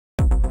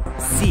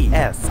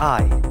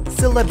CSI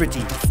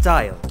Celebrity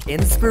Style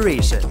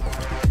Inspiration.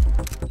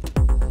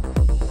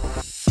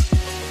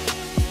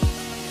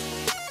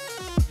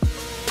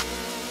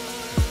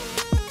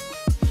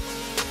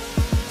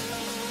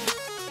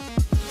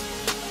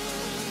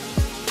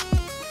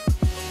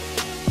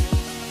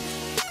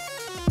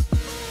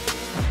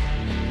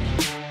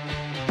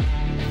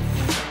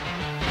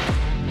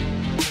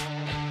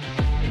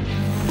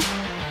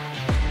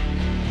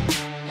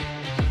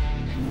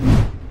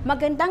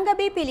 Magandang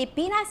gabi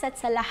Pilipinas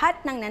at sa lahat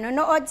ng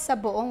nanonood sa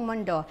buong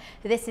mundo.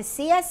 This is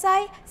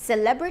CSI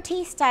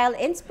Celebrity Style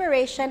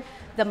Inspiration.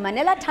 The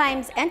Manila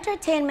Times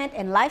entertainment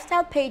and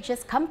lifestyle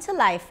pages come to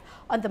life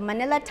on the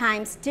Manila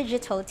Times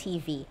digital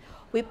TV.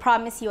 We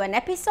promise you an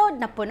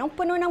episode na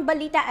punong-puno ng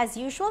balita as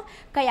usual,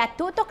 kaya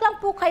tutok lang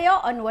po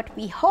kayo on what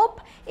we hope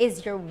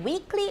is your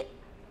weekly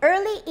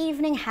early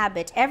evening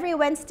habit every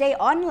Wednesday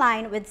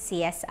online with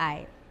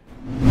CSI.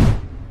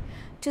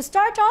 To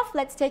start off,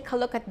 let's take a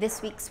look at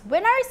this week's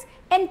winners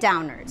and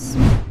downers.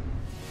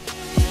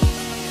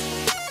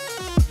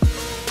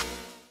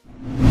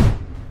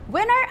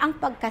 Winner ang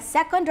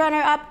pagka-second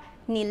runner-up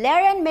ni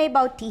Leren May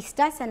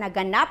Bautista sa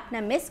naganap na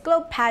Miss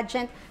Globe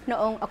pageant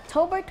noong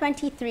October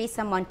 23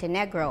 sa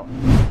Montenegro.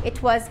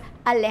 It was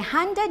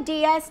Alejandra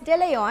Diaz de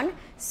Leon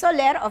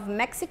Soler of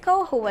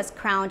Mexico who was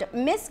crowned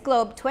Miss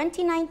Globe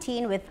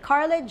 2019 with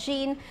Carla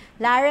Jean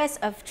Lares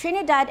of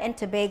Trinidad and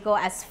Tobago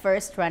as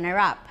first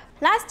runner-up.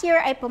 Last year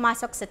ay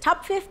pumasok sa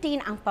top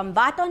 15 ang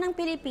pambato ng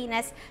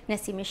Pilipinas na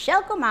si Michelle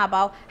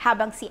Cumabaw,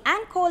 habang si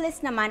Ann Coles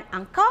naman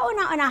ang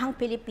kauna-unahang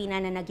Pilipina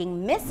na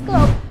naging Miss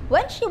Globe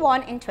when she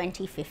won in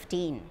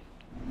 2015.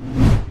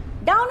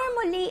 Downer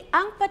muli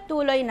ang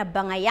patuloy na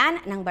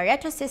bangayan ng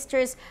Barretto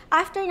sisters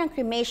after ng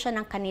cremation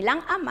ng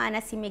kanilang ama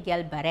na si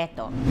Miguel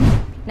Barretto.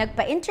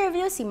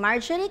 Nagpa-interview si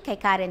Marjorie kay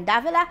Karen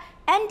Davila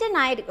and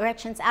denied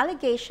Gretchen's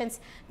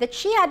allegations that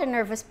she had a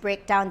nervous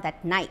breakdown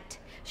that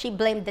night. She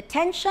blamed the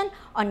tension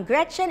on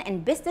Gretchen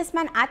and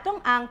businessman Atong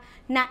Ang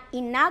na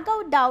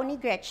inagaw daw ni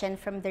Gretchen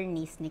from their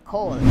niece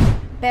Nicole.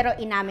 Pero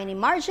inamin ni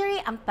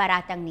Marjorie ang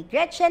paratang ni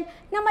Gretchen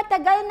na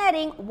matagal na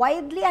ring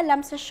widely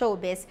alam sa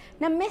showbiz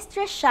na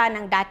mistress siya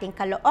ng dating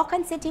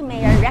Caloocan City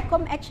Mayor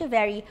Recom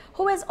Echiverri,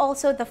 who is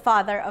also the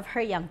father of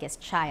her youngest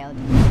child.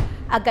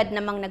 Agad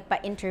namang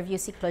nagpa-interview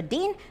si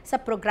Claudine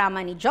sa programa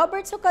ni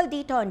Jobert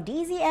Sucaldito on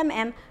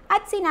DZMM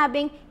at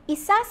sinabing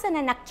isa sa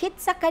nanakit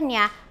sa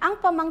kanya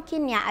ang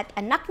pamangkin niya at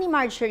anak ni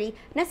Marjorie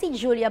na si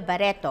Julia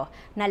Barretto,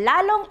 na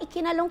lalong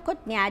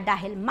ikinalungkot niya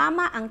dahil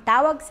mama ang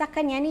tawag sa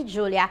kanya ni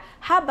Julia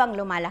habang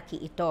lumalaki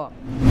ito.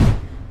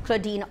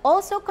 Claudine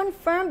also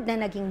confirmed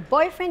na naging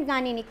boyfriend nga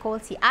ni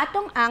Nicole si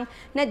Atong Ang,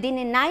 na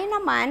dininay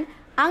naman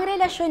ang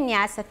relasyon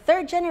niya sa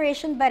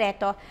third-generation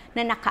Barretto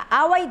na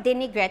nakaaway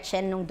din ni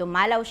Gretchen nung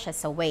dumalaw siya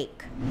sa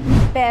wake.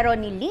 Pero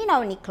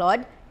nilinaw ni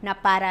Claude na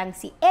parang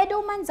si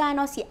Edo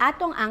Manzano si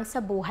Atong Ang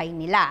sa buhay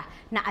nila,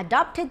 na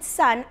adopted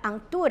son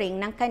ang turing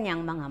ng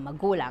kanyang mga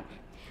magulang.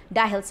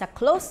 Dahil sa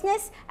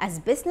closeness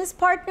as business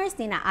partners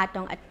ni na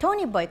Atong at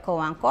Tony Boy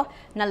Coangco,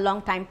 na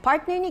longtime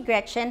partner ni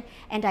Gretchen,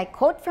 and I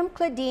quote from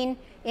Claudine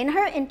in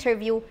her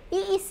interview,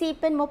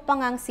 iisipin mo pa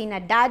ngang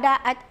sina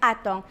Dada at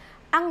Atong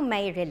ang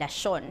may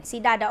relasyon. Si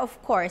Dada, of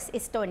course,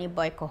 is Tony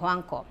Boy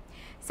Coangco.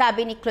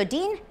 Sabi ni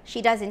Claudine, she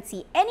doesn't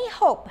see any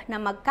hope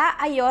na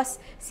magkaayos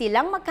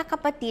silang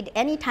magkakapatid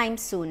anytime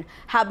soon,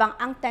 habang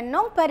ang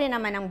tanong pa rin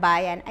naman ng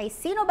bayan ay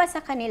sino ba sa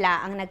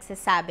kanila ang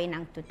nagsasabi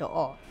ng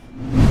totoo.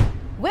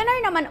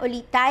 Winner naman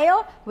ulit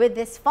tayo with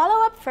this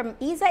follow-up from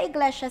Isa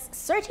Iglesias'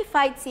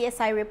 certified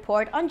CSI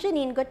report on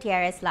Janine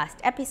Gutierrez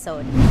last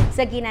episode.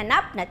 Sa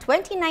ginanap na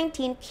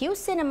 2019 Q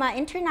Cinema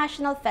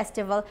International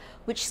Festival,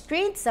 which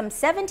screened some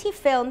 70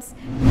 films,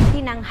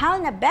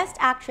 tinanghal na Best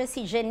Actress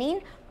si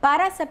Janine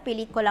para sa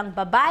pelikulang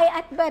Babae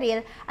at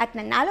Baril, at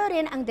nanalo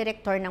rin ang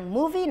direktor ng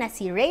movie na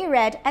si Ray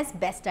Red as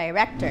Best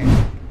Director.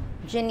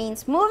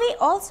 Janine's movie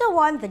also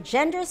won the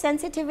Gender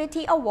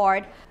Sensitivity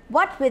Award,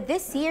 what with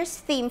this year's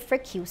theme for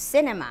Q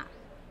Cinema.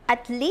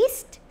 At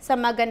least, sa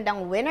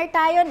magandang winner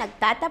tayo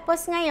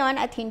nagtatapos ngayon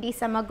at hindi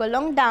sa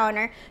magulong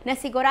downer na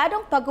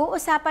siguradong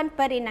pag-uusapan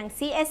pa rin ng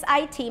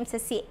CSI team sa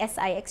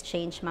CSI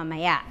Exchange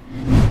mamaya.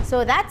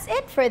 So that's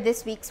it for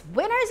this week's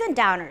winners and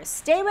downers.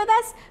 Stay with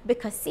us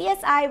because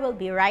CSI will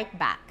be right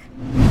back.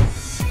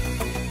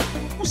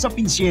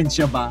 Usaping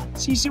siyensya ba?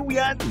 Sisiw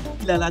yan!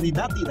 Kilalanin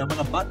natin ang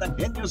mga batang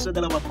henyo sa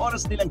 2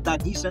 oras nilang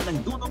tagisan ng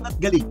dunong at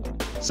galing.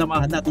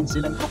 Samahan natin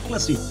silang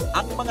tuklasin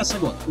ang mga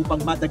sagot upang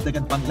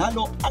madagdagan pang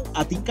lalo ang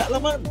ating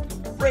kaalaman.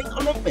 Brain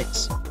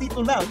Olympics,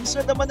 dito lang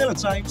sa The Manila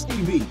Times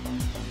TV.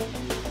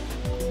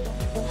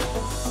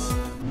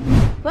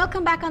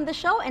 Welcome back on the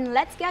show, and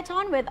let's get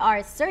on with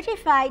our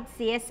certified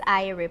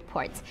CSI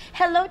reports.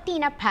 Hello,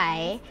 Tina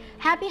Pai.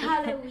 Happy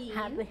Halloween.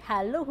 Happy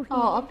Halloween.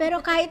 Oo,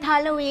 pero kahit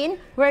Halloween,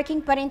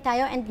 working pa rin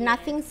tayo and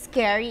nothing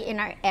scary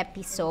in our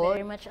episode.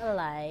 Very much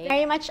alive.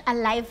 Very much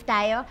alive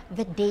tayo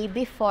the day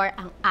before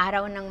ang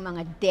araw ng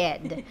mga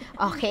dead.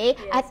 Okay?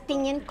 Yes, at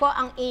tingin ko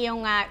ang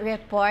iyong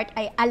report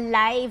ay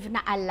alive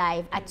na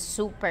alive at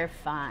super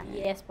fun.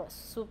 Yes po,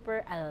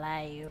 super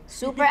alive.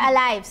 Super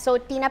alive. So,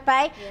 Tina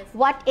Pai, Yes.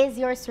 what is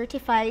your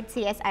certified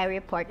CSI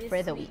report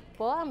for the week?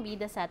 Po, ang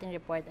bida sa ating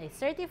report ay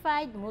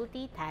certified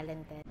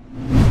multi-talented.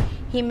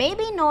 He may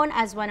be known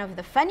as one of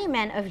the funny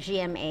men of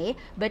GMA,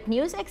 but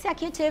news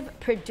executive,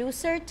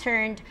 producer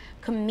turned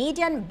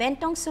comedian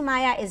Betong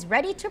Sumaya is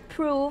ready to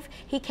prove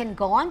he can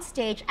go on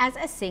stage as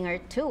a singer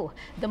too.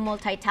 The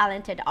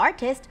multi-talented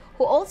artist,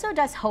 who also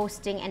does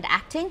hosting and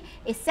acting,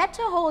 is set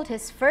to hold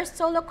his first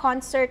solo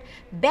concert,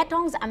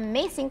 Betong's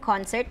Amazing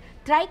Concert,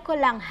 Try Ko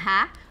Lang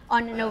Ha,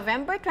 on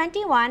November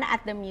 21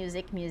 at the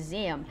Music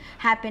Museum.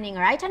 Happening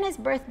right on his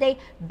birthday,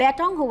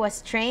 Betong, who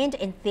was trained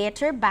in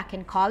theater back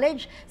in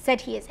college, said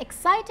he is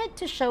excited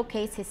to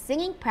showcase his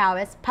singing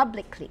prowess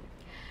publicly.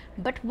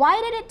 But why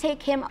did it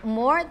take him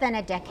more than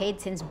a decade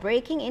since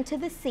breaking into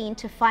the scene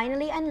to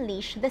finally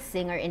unleash the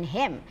singer in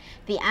him?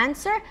 The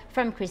answer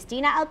from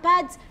Christina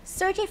Alpad's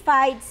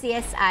certified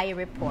CSI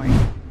report.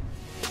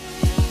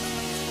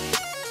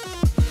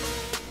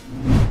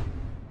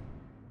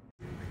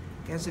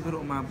 Kaya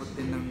siguro umabot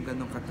din ng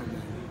ganong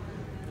katagal.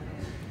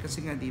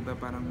 Kasi nga, di ba,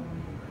 parang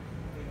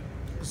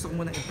gusto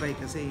ko muna i-try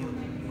kasi yung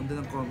mundo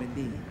ng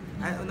comedy.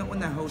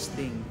 Unang-una,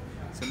 hosting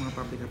sa mga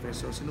public affairs.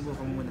 So,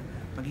 sinubukan mo muna,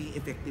 magiging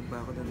effective ba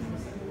ako doon?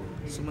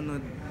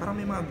 Sumunod, parang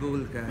may mga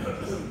goal ka,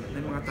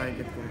 may mga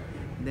target ka.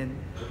 And then,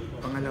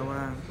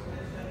 pangalawa,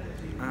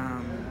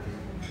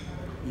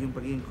 yung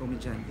pagiging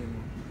komedyante mo.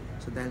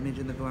 So, dahil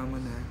medyo nagawa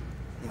mo na,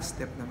 next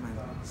step naman.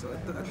 So,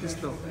 ito, at least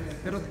to.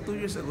 Pero 2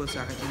 years ago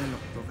sa akin,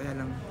 inalok to. Kaya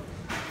lang,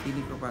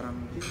 feeling ko parang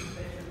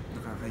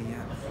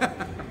nakakahiya.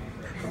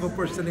 Ako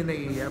personally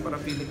nahihiya, parang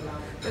feeling ko.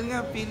 Dahil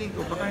nga, feeling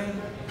ko, baka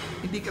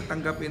hindi ka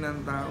tanggapin ng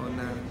tao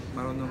na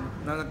marunong,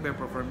 na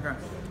nagpe-perform ka.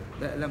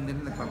 Dahil alam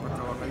nila,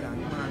 nagpapatawa ka lang,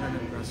 yung mga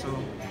ganun ka.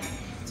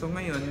 So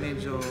ngayon,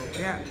 medyo,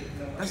 kaya,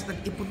 tapos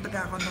nag-ipon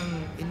taga ako ng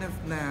enough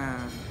na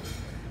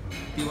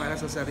tiwala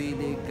sa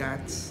sarili,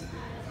 guts,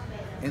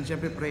 and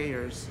syempre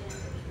prayers,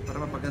 para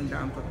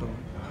mapagandaan ko to.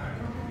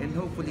 And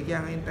hopefully,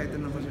 kaya ngayon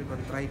title ng concert ko,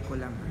 try ko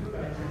lang.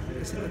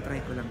 Kasi try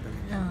ko lang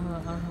talaga.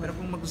 Pero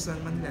kung magustuhan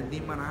man nila, di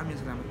maraming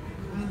salamat.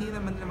 Kung hindi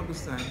naman nila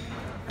magustuhan,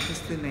 at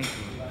least tinay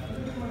ko.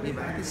 Di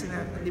ba? At least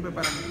di ba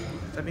parang,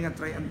 sabi nga,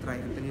 try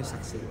until you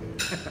succeed.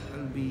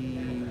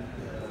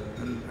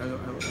 I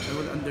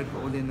will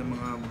undergo ulit ng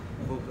mga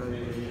vocal,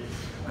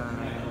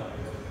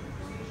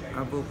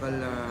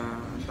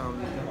 ang tawag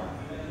nito,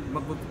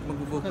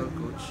 mag-vocal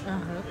coach.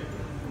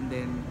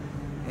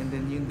 And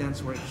then yung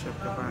dance workshop,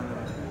 paano,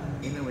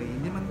 in a way,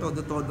 hindi man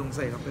todo-todong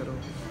sa'yo, pero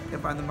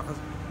paano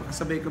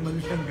makasabay ko man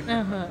lang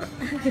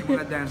yung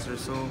mga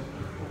dancers. So,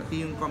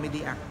 pati yung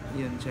comedy act,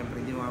 yun,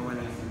 syempre, hindi mawawala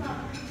yun.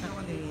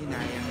 Ako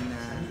nahihinayang na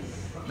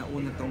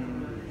nauna tong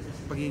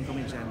pagiging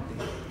komedyante.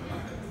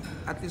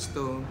 At least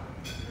to,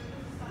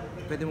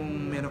 pwede mong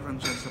meron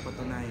kang chance sa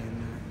patunayan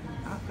na,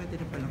 pwede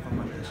rin palang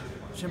kumanta siya.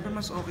 Syempre,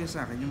 mas okay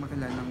sa akin yung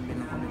makilalang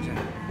bilang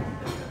komedyante.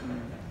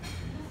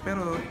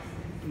 Pero,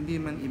 hindi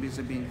man ibig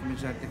sabihin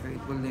komedyante ka, it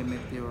will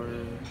limit your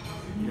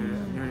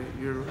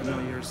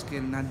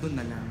skill na doon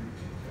na lang.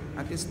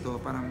 At least to,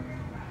 parang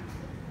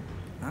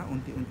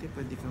unti-unti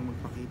pwede kang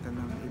magpakita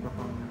ng iba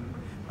pang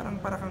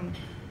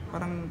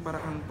para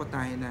kang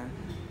putahe na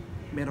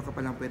meron ka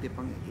palang pwede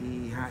pang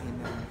ihain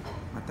na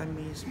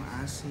matamis,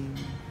 maasim,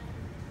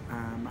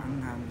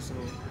 maanghang. So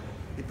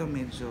ito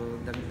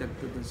medyo dagdag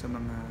to dun sa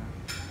mga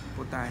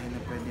putahe na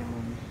pwede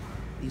mong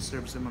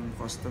i-serve sa mga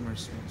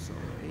customers mo. So,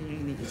 yun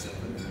yung iniisip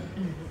ko na.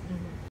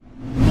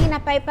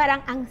 Tina Pai, parang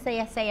ang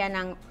saya-saya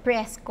ng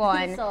press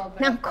con Sobra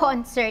ng po.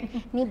 concert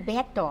ni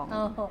Betong.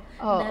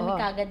 Dami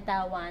kagad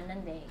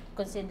tawanan eh.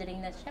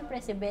 Considering na, syempre,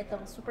 si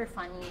Betong super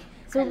funny.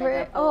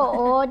 Super, talaga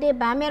po.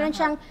 diba? Meron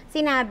siyang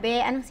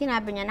sinabi, anong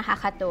sinabi niya,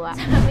 nakakatuwa.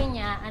 Sabi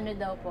niya, ano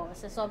daw po,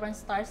 sa sobrang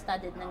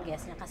star-studded ng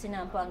guest niya, kasi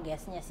naman po ang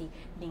guest niya si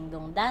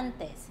Dingdong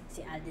Dantes,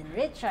 si Alden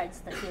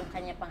Richards, tapos yung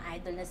kanya pang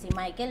idol na si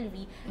Michael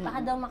V, baka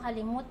daw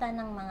makalimutan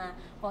ng mga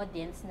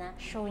audience na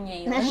show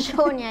niya yun.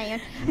 Na-show niya yun.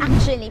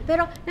 Actually,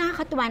 pero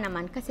nakakatuwa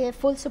naman kasi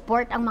full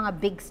support ang mga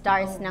big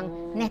stars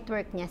ng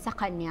network niya sa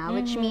kanya,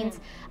 which means,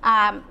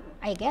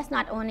 I guess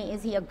not only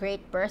is he a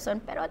great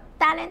person, pero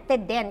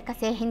talented din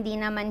kasi hindi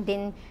naman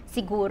din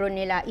siguro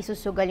nila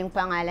isusugal yung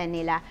pangalan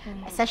nila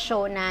sa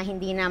show na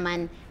hindi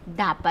naman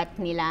dapat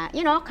nila,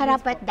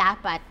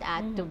 karapat-dapat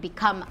to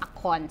become a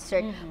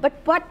concert.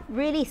 But what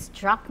really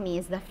struck me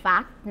is the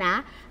fact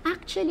na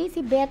actually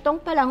si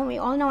Betong pala, whom we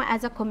all know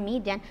as a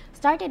comedian,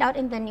 started out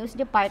in the news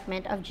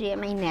department of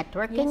GMA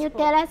Network. Can you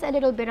tell us a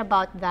little bit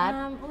about that?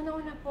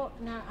 Una-una po,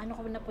 ano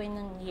ko na po yun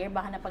ng year,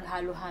 baka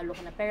napaghalo-halo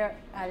ko na. Pero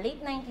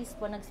late 90s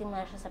po,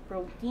 nagsimula siya sa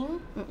Pro Team.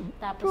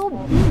 Tapos Pro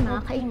po, Team,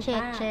 kay Pro Team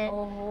Cheche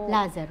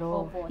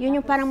Lazaro. Opo. Yun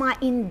yung parang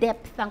mga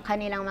in-depth ang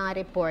kanilang mga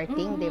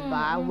reporting, di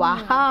ba?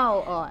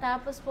 Wow! Oh.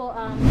 Tapos po,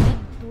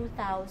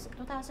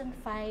 2005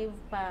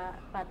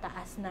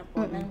 pataas na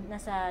po,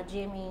 nasa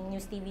GMA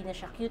News TV na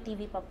siya,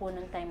 QTV pa po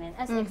nung time na yun,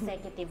 as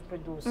executive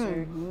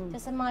producer.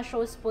 So, sa mga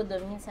shows po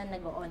doon, minsan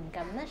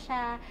nag-on-cam na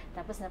siya,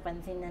 tapos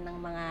napansin na ng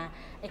mga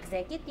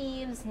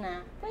executives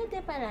na pwede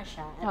pala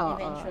siya. At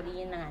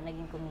eventually, yun na nga,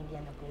 naging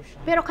comedian na po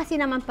siya. Pero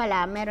kasi naman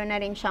pala, meron na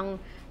rin siyang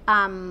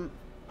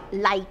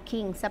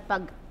liking sa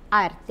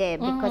pag-arte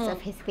because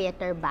of his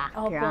theater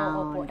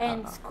background. Opo.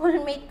 And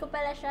schoolmate ko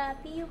pala siya,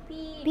 PUP.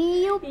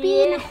 PUP,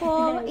 Yes.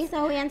 nako.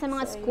 Isa ho yan sa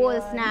mga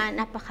schools na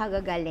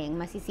napakagagaling,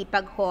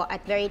 masisipag ho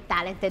at very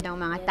talented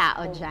ang mga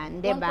tao dyan,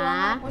 di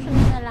ba? Tuwang-tuwa po siya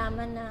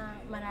nalaman na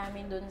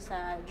marami dun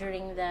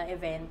during the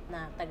event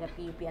na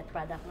taga-PUP at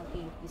product ng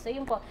PUP. So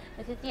yun po,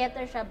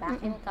 nag-theater siya back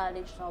in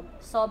college, so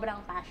sobrang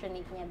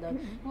passionate niya doon.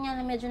 Nga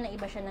na medyo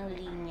naiba siya ng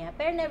linya.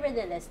 Pero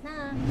nevertheless,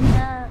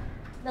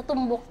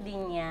 natumbok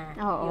din niya.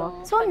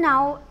 Oo. So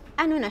now,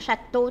 ano na siya,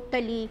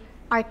 totally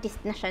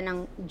artist na siya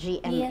ng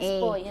GMA.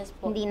 Yes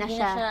po. Hindi na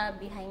siya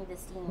behind the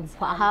scenes.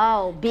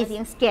 Wow, busy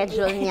yung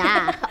schedule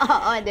niya.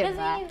 Oo, di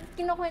ba? Kasi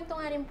kinukwento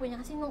nga rin po niya,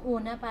 kasi nung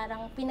una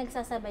parang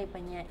pinagsasabay pa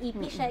niya. EP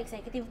siya,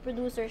 executive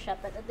producer siya,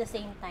 but at the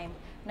same time,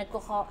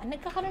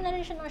 nagkakaroon na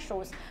rin siya ng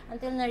shows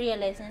until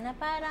na-realize niya na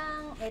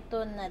parang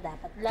ito na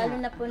dapat. Lalo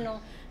na po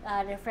nung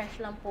refresh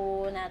lang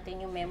po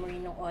natin yung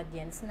memory ng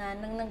audience na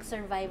nang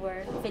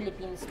nag-Survivor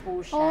Philippines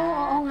po siya.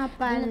 Oo nga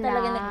pala. Doon na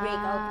talaga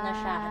nag-break out na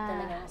siya at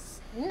talaga,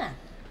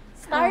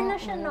 star na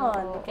siya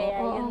noon. Kaya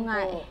yun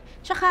nga po.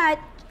 Tsaka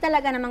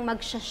talaga namang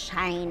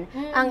magsha-shine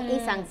ang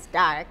isang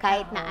star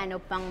kahit na ano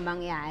pang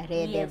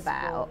mangyari, di Yes ba?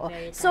 po, Oo.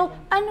 very So,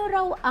 talented. ano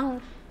raw ang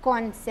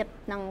concept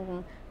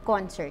ng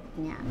concert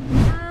niya?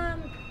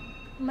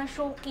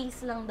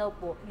 Ma-showcase lang daw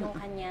po yung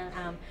kanyang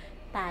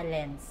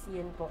talents.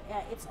 Yun po.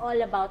 It's all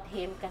about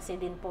him kasi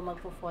din po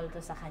magpo-fall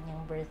to sa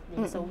kanyang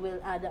birthday. So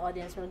the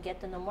audience will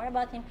get to know more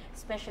about him,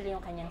 especially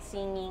yung kanyang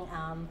singing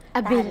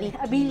Ability.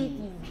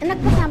 ability.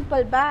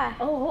 Nagpa-sample ba?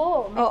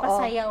 Oo, may Oo.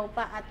 pasayaw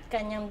pa at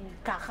kanyang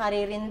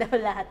kakaririn daw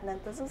lahat ng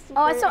to. So,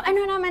 Oh, super, so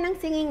ano naman ang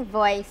singing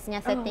voice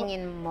niya sa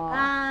tingin mo?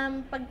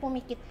 pag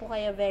pumikit po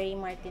kayo, very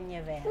Martin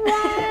Nievera.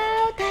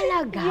 Wow,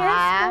 talaga?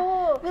 Yes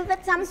po. Well,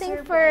 that's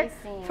something for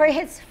Surprising.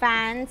 his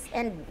fans,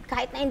 and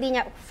kahit na hindi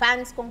niya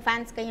kung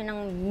fans kayo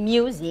ng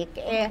music,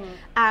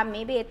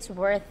 maybe it's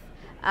worth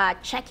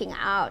checking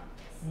out.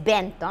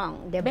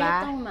 Betong, di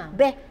ba? Betong, ma'am.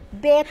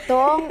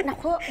 Betong,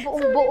 naku,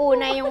 buong-buo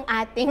na yung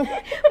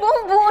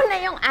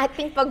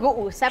ating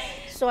pag-uusap.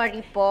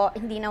 Sorry po,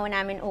 hindi na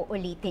namin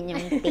uulitin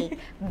yung take.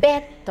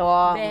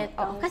 Betong.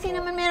 Betong Kasi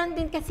po. naman meron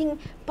din kasing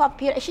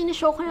popular,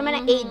 sineshow ko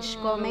naman ang age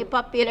ko, may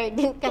popular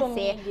din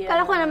kasi. Comedian.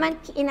 Kala ko naman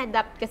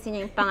inadapt kasi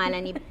niya yung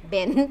pangalan ni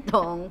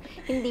Betong.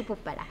 Hindi po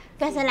pala.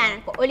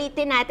 Kasalanan ko.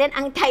 Ulitin natin,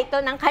 ang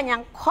title ng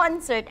kanyang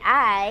concert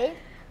ay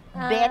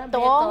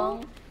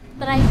Betong.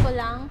 Try ko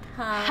lang.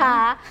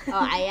 Ha? O,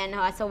 ayan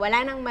ho. So,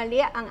 wala nang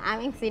mali ang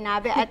aming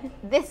sinabi. At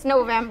this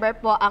November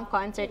po ang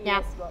concert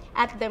niya Yes po.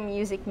 at the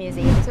Music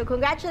Museum. So,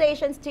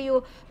 congratulations to you,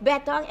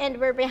 Betong, and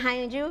we're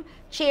behind you,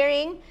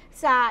 cheering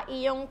sa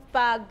iyong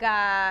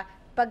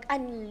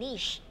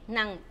pag-unleash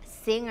ng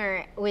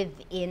singer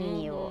within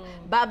you.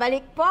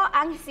 Babalik po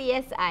ang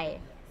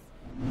CSI.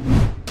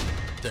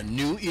 The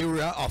new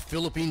era of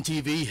Philippine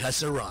TV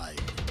has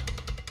arrived,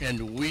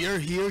 and we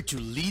are here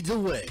to lead the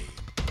way.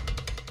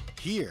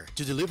 Here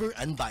to deliver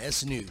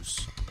unbiased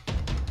news.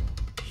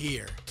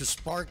 Here to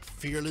spark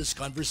fearless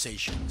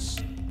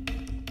conversations.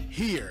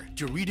 Here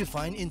to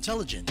redefine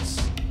intelligence.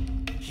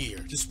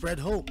 Here to spread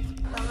hope.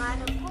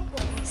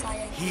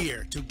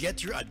 Here to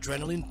get your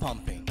adrenaline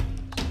pumping.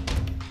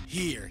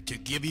 Here to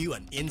give you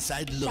an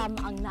inside look.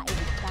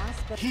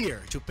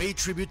 Here to pay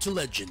tribute to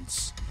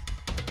legends.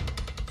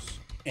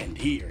 And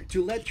here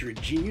to let your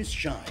genius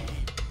shine.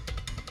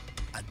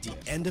 At the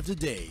end of the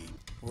day,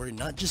 we're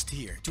not just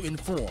here to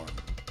inform.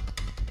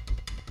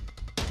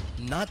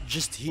 Not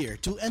just here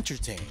to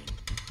entertain.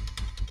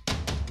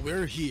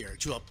 We're here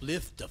to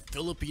uplift the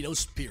Filipino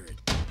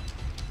spirit.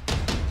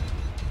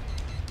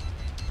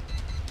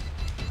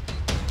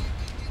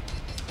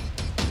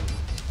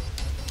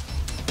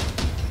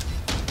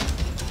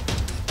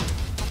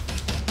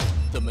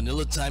 The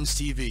Manila Times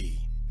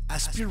TV.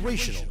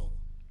 Aspirational.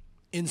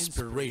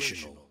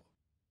 Inspirational.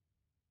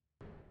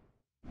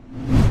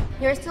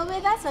 You're still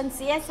with us on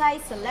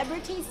CSI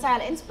Celebrity Style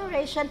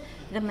Inspiration.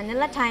 The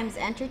Manila Times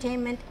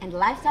entertainment and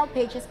lifestyle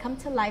pages come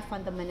to life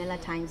on the Manila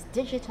Times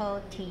Digital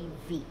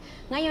TV.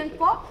 Ngayon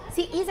po,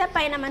 si Isa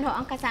Pai naman ho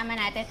ang kasama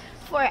natin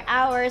for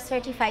our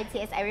Certified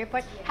CSI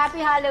Report.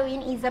 Happy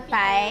Halloween, Isa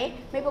Pai!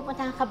 May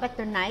pupuntahan ka ba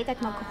tonight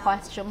at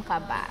magko-costume ka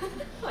ba?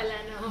 Wala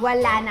naman.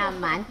 Wala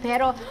naman.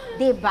 Pero,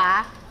 di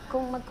ba,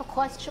 kung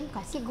magko-costume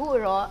ka,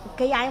 siguro,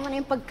 kayain mo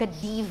na yung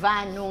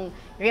pagka-diva nung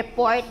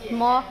report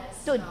mo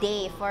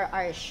today for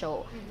our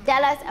show.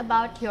 Tell us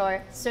about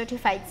your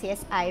Certified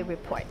CSI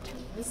Report.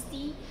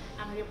 Misty,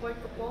 ang report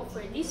ko po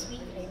for this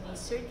week ay may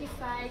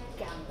certified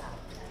comeback.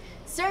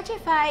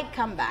 Certified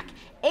Comeback.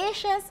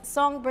 Asia's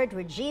songbird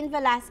Regine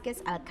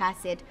Velasquez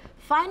Alcacid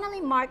finally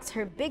marks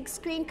her big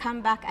screen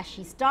comeback as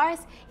she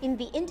stars in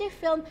the indie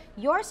film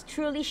Yours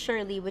Truly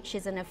Shirley, which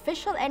is an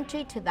official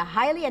entry to the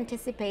highly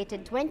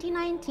anticipated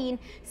 2019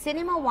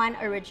 Cinema One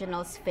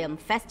Originals Film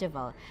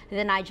Festival.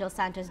 The Nigel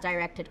Santos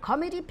directed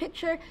comedy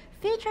picture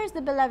features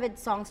the beloved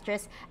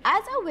songstress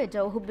as a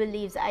widow who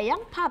believes a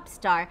young pop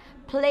star,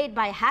 played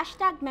by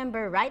hashtag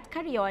member Right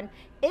Carrion,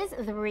 is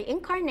the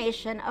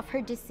reincarnation of her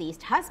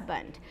deceased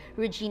husband.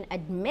 Regine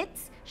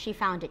admits she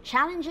found it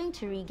challenging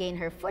to regain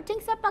her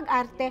footing sa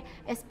pag-arte,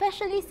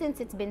 especially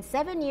since it's been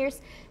 7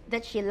 years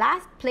that she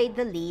last played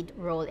the lead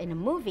role in a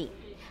movie.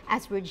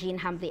 As Regine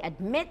humbly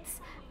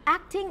admits,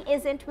 acting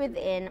isn't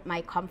within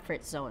my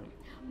comfort zone.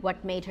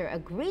 What made her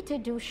agree to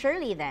do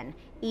Shirley then?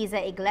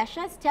 Isa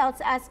Iglesias tells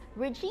us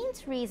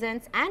Regine's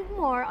reasons and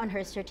more on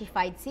her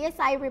Certified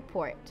CSI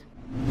Report.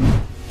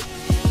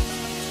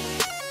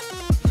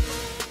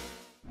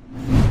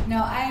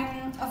 No,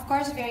 I'm of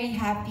course very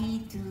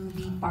happy to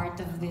be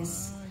part of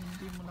this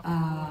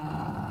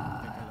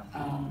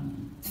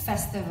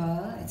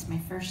festival. It's my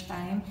first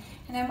time,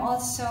 and I'm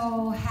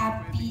also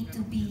happy to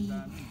be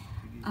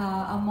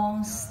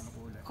amongst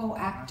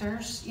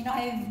co-actors. You know,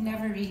 I've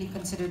never really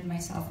considered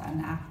myself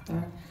an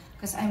actor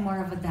because I'm more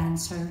of a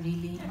dancer,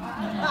 really.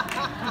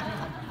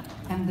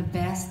 I'm the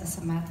best, as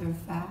a matter of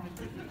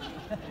fact.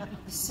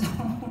 So,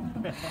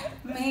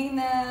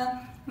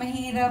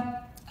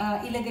 mahirap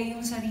ilagay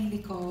yung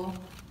sarili ko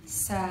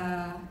sa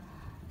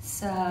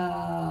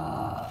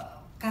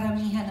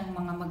karamihan ng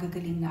mga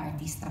magagaling na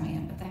artista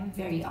ngayon, but I'm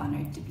very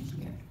honored to be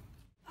here.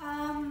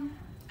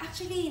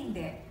 Actually,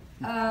 hindi.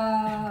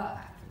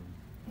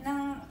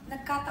 Nang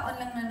nagkataon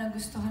lang na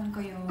nagustuhan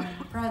ko yung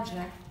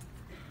project,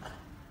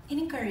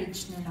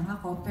 in-encourage na lang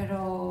ako, pero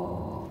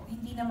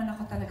hindi naman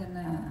ako talaga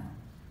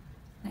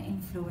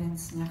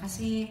na-influence niya.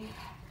 Kasi,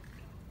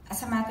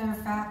 as a matter of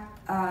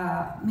fact,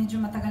 medyo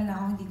matagal na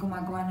ako hindi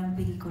gumagawa ng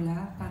pelikula.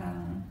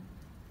 Parang,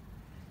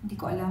 hindi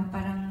ko alam,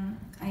 parang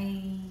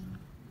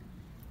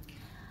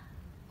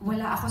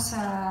wala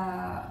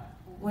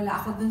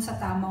ako dun sa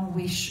tamang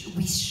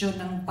wisyo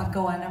ng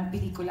paggawa ng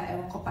pelikula.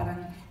 Ewan ko, parang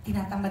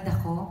tinatamad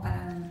ako.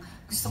 Parang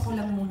gusto ko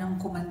lang munang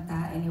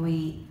kumanta.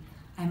 Anyway,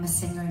 I'm a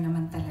singer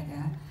naman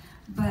talaga.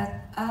 But,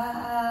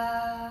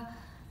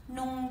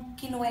 nung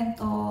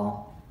kinuwento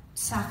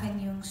sa akin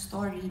yung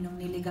story nung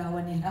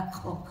niligawan nila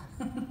ako,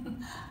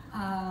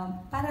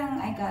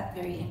 parang I got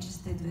very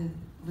interested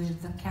with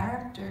the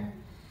character.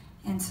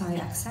 And so I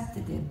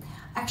accepted it.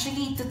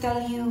 Actually, to tell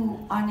you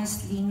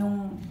honestly,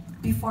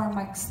 before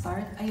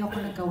mag-start, ayoko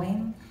na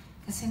gawin.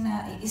 Kasi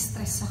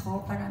na-stress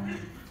ako, parang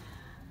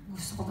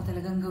gusto ko pa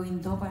talagang gawin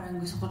to. Parang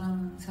gusto ko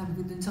lang, sabi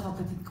ko dun sa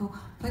kapatid ko,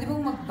 pwede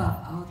bang mag-back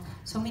out?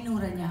 So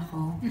minura niya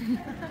ako.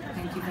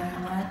 Thank you very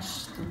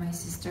much to my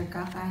sister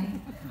Kakay.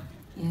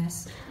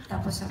 Yes.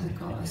 Tapos sabi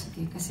ko, oh,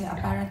 sige, kasi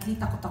apparently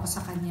takot ako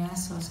sa kanya,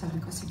 so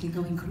sabi ko, sige,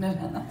 gawin ko na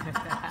lang.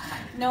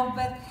 No,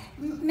 but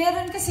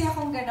meron kasi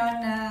akong gano'n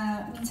na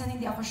minsan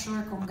hindi ako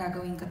sure kung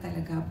gagawin ko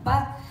talaga.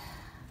 But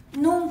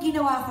nung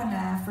ginawa ko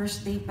na,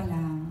 first day pa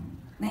lang,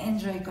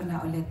 na-enjoy ko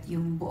na ulit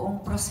yung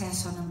buong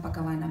proseso ng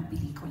paggawa ng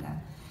pelikula.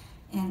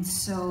 And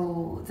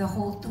so, the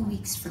whole 2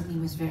 weeks for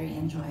me was very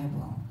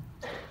enjoyable.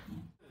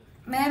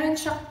 Meron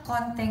siyang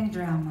konting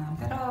drama,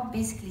 pero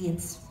basically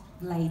it's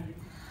light.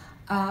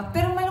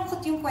 Pero malungkot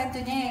yung kwento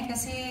niya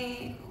kasi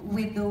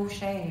widow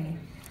siya eh.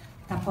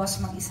 Tapos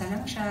mag-isa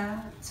lang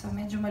siya, so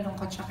medyo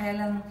malungkot siya. Kaya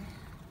lang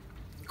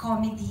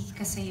comedy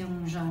kasi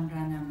yung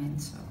genre namin,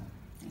 so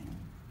yeah.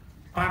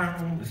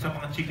 Parang sa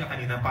mga chika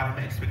kanina, parang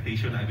may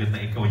expectation na agad na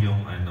ikaw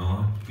yung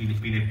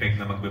pinipeg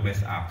na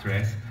magbe-best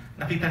actress.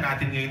 Nakita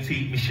natin ngayon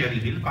si Michelle,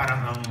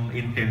 parang ang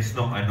intense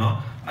nung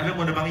Alam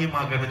mo na bang yung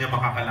mga gano'n niya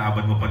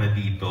makakalaban mo pala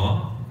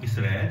dito, Miss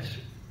Reg?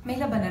 May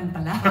labanan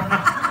pala.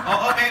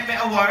 Oo, may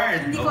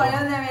award. Hindi ko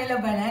alam na may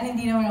labanan,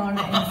 hindi naman ako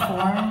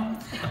na-inform.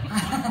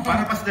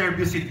 Para mas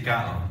nervousin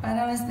ka.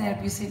 Para mas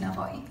nervousin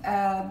ako.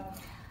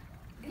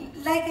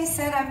 Like I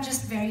said, I'm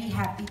just very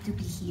happy to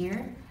be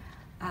here.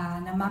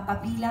 Na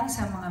mapabilang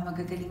sa mga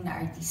magagaling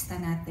na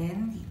artista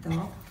natin dito.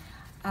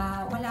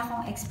 Wala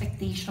akong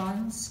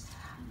expectations.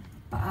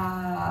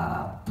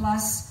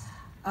 Plus,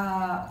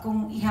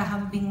 kung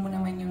ihahambing mo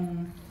naman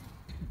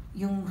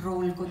yung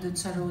role ko dun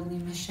sa role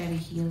ni Miss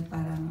Shirley,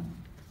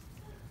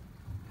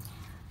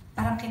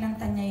 parang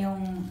kinanta niya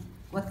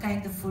what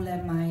kind of fool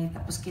am I?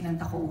 Tapos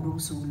kinanta ko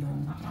urong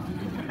sulong.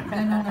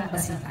 Ganon ang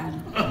basitan.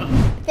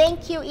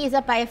 Thank you,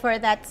 Isa Pai, for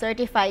that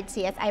certified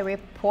CSI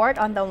report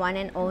on the one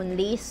and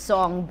only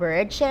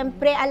Songbird.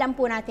 Siyempre, alam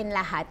po natin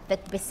lahat that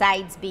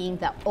besides being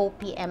the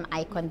OPM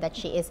icon that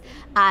she is,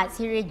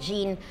 si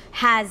Regine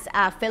has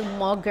a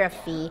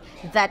filmography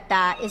that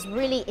is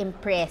really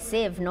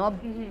impressive, no?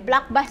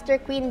 Blockbuster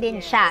queen din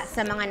siya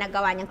sa mga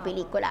nagawa niyang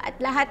pelikula. At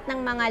lahat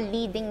ng mga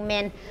leading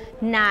men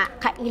na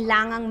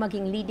kailangang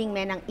maging leading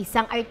men ng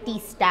isang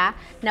artista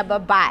na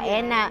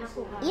babae na,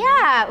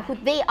 who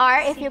they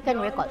are, if you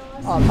can recall.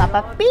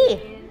 Papa P.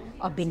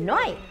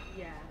 Binoy.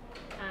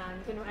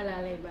 Kung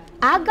alalay ba?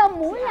 Aga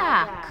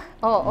Mulak.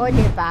 Oo,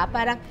 diba?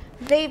 Parang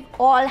they've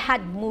all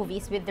had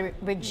movies with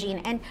Regine,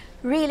 and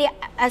really,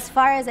 as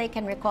far as I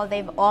can recall,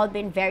 they've all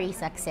been very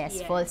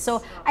successful.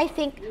 So I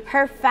think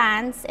her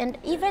fans and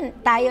even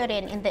tayo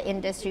rin in the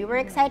industry,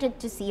 we're excited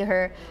to see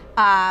her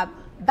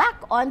back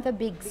on the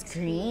big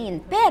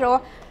screen.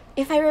 Pero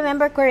if I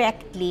remember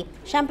correctly,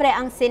 syempre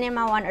ang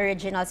Cinema One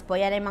Originals po,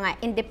 yan ay mga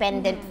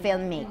independent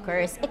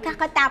filmmakers.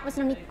 Kakatapos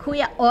ni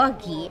Kuya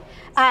Ogie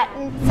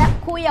sa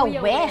Kuya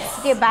West,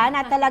 diba?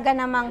 Na talaga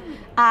namang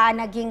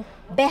naging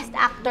best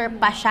actor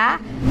pa siya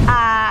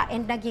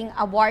and naging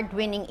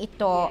award-winning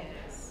ito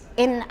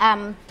in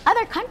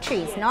other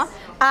countries, no?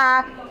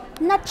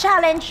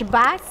 Na-challenge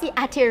ba si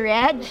Ate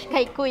Reg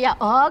kay Kuya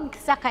Og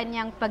sa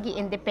kanyang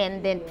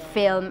pag-i-independent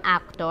film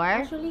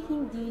actor? Actually,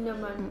 hindi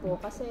naman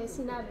po. Kasi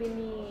sinabi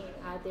ni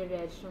Ate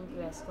Reg yung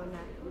press ko na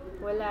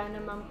wala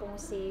naman pong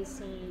say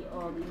si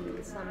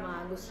Ogie sa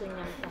mga gusto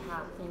niyang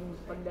tahakin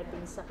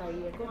pagdating sa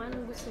career. Kung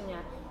anong gusto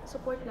niya,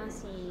 support lang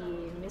si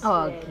Miss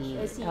Ogie.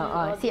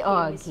 Reg. Si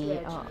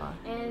Ogie.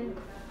 And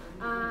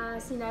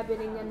sinabi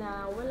rin niya na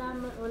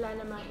wala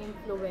namang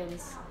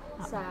influence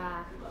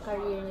sa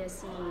career niya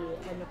si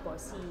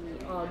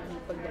Ogie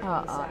pagdating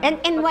sa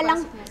and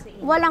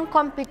walang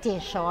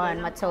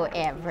competition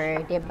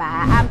whatsoever,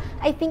 diba?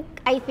 I think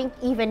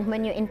even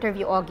when you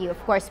interview Ogie, of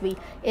course we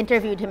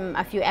interviewed him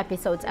a few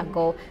episodes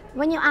ago,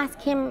 when you ask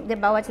him,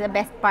 diba, what's the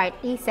best part,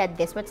 he said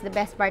this, what's the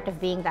best part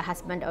of being the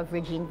husband of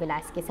Regine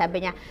Velasquez?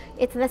 Sabi niya,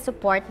 it's the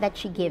support that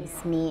she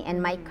gives me and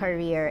my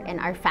career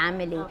and our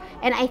family.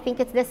 And I think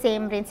it's the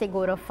same rin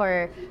siguro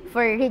for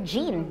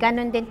Regine.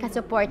 Ganon din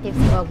ka-supportive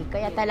si Ogie,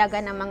 kaya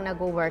talaga namang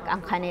nag-work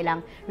ang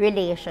kanilang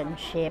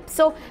relationship.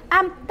 So,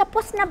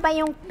 tapos na ba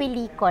yung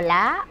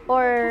pelikula?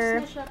 Or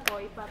tapos na siya po,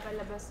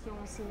 ipapalabas yung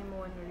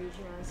Cinema One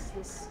Originals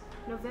this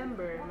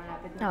November,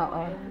 malapit na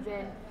po. And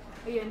then,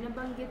 ayun,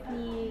 nabanggit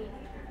ni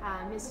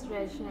Miss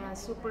Reg na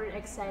super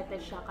excited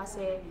siya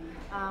kasi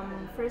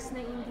first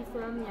na indie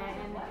film niya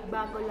and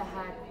bago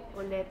lahat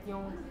ulit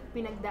yung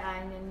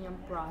pinagdaanan niyang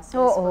process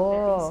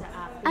pagdating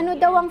sa acting. Ano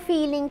daw ang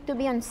feeling to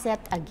be on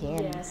set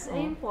again? Yes,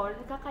 ayun po,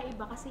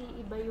 kakaiba kasi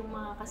iba yung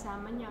mga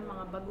kasama niya,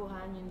 mga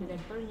baguhan, yung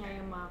director niya,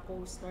 yung mga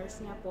co-stars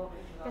niya po.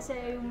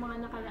 Kasi yung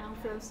mga nakaraang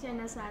films niya,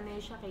 nasanay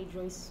siya kay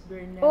Joyce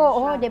Bernal.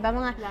 Diba?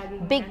 Mga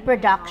big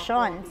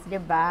productions,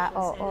 diba?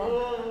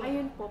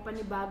 Ayun po,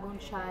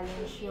 panibagong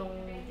challenge yung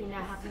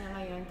tinahak niya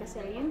ngayon. Kasi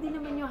yun din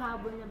naman yung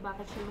habol na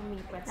bakit siya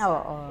lumipat sa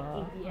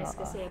ABS.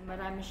 Kasi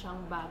marami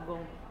siyang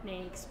bagong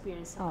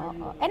na-experience sa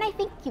career. And I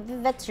think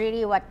that's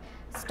really what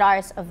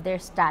stars of their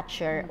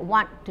stature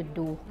want to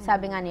do.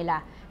 Sabi nga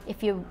nila,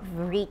 if you've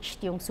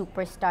reached yung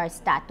superstar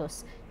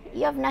status,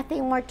 you have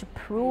nothing more to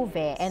prove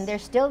And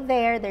they're still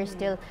there, they're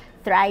still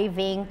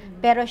thriving.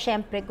 Pero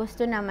syempre,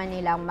 gusto naman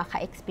nilang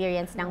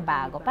maka-experience ng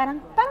bago. Parang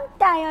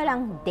tayo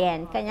lang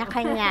din,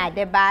 kanya-kanya,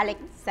 diba?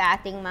 Like sa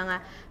ating mga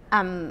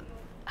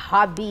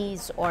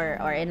hobbies or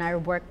in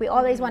our work, we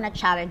always want to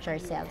challenge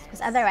ourselves.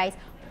 Because otherwise,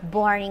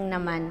 boring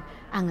naman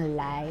ang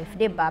life,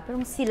 diba? Pero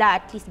sila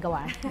at least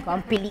gawa ang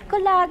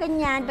pelikula,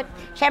 ganyan. But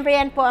syempre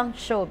yan po ang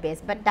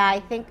showbiz. But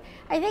I think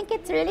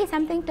it's really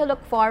something to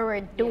look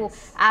forward to.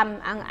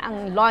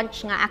 Ang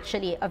launch nga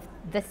actually of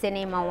the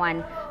Cinema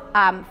One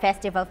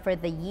festival for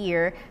the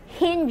year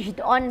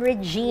hinged on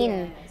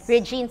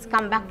Regine's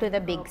comeback to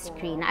the big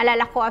screen.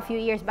 Alala ko a few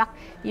years back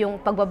yung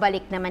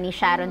pagbabalik naman ni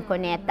Sharon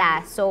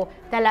Cuneta. So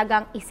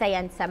talagang isa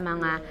yan sa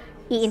mga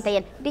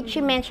iintayin. Did she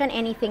mention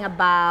anything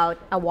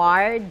about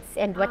awards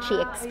and what she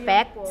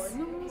expects?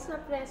 Nung sa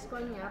press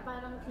con niya,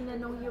 parang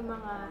tinanong yung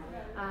mga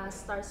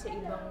stars sa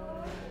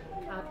ibang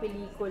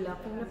pelikula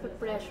kung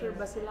nape-pressure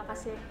ba sila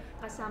kasi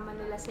kasama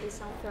nila sa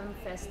isang film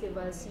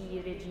festival si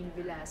Regine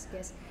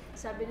Velasquez.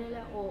 Sabi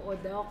nila, oo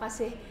daw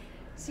kasi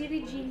si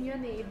Regine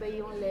yun iba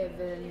yung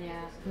level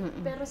niya.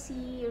 Pero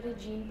si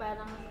Regine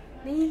parang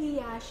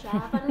nahihiya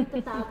siya, parang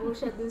tatago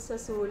siya dun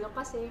sa sulok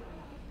kasi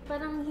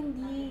parang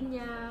hindi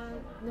niya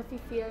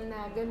nafe-feel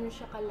na ganun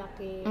siya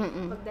kalaki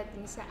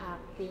pagdating sa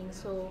acting.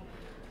 So,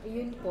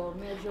 yun po,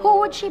 medyo...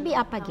 Who would she be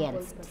up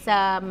against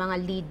sa mga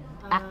lead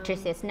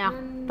actresses na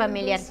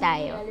familiar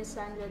tayo? Si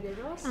Alessandra De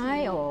Rossi,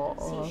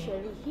 si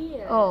Shirley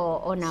Hill.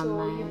 Oo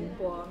naman. So, yun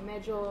po,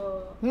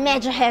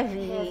 medyo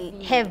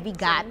heavy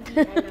got.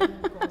 Hindi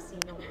alam kung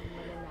sino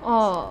mananalo.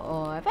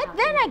 Oh. But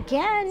then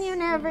again, you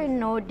never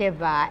know,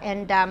 diba?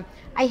 And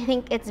I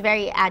think it's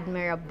very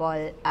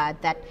admirable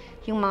that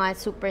yung mga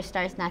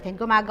superstars natin,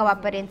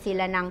 gumagawa pa rin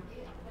sila ng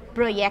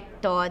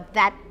proyekto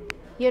that,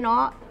 you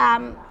know,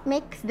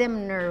 makes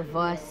them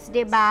nervous,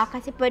 diba?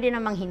 Kasi pwede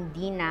namang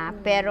hindi na.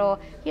 Pero,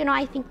 you know,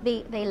 I think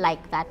they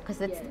like that because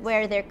it's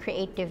where their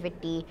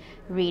creativity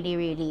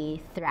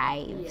really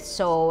thrives.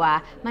 So,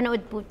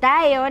 manood po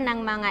tayo ng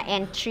mga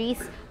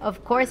entries,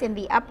 of course, in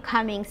the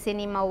upcoming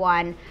Cinema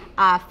One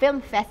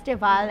Film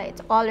Festival.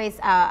 It's always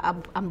a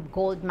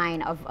gold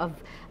mine of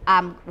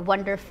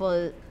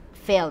wonderful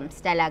films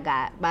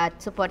talaga.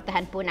 But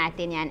supportahan po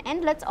natin yan.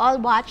 And let's all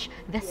watch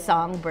The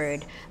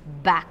Songbird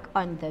back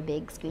on the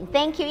big screen.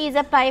 Thank you,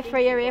 Isa Pai,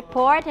 for your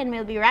report. And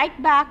we'll be right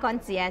back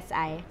on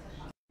CSI.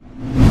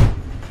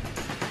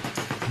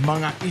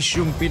 Mga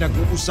isyung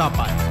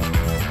pinag-uusapan,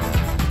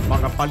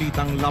 mga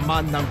palitang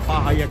laman ng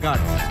pahayagan,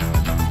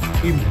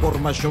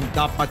 impormasyong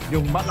dapat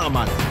niyong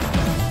malaman,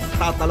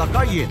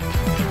 tatalakayin,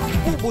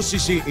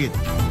 bubusisiin,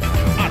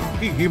 at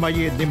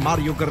hihimayin ni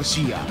Mario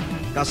Garcia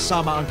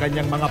kasama ang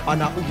kanyang mga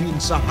panauhin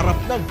sa harap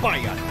ng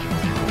bayan.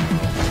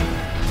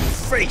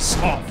 Face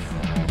Off!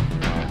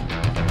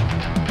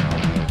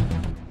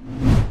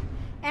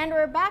 And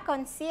we're back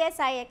on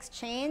CSI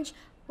Exchange.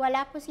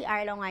 Wala po si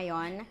Arlo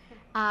ngayon.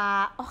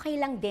 Okay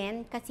lang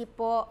din kasi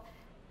po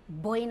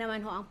boy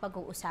naman ho ang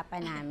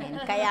pag-uusapan namin.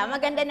 Kaya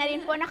maganda na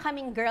rin po na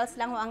kaming girls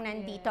lang ho ang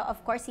nandito.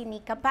 Of course, si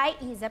Nika Pai,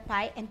 Isa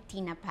Pai, and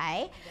Tina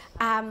Pai.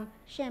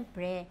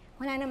 Siyempre,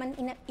 wala naman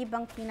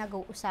ibang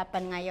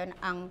pinag-uusapan ngayon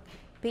ang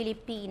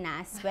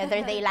Pilipinas, whether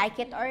they like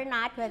it or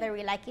not, whether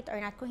we like it or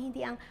not, kung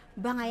hindi ang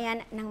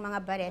bangayan ng mga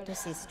Barretto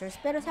sisters.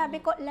 Pero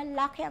sabi ko,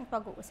 lalaki ang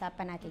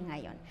pag-uusapan natin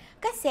ngayon.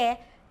 Kasi,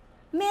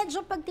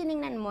 medyo pag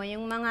tiningnan mo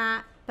yung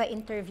mga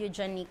pa-interview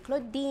dyan ni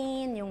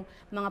Claudine, yung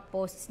mga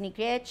posts ni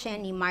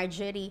Gretchen, ni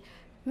Marjorie,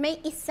 may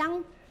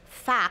isang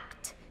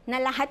fact na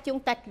lahat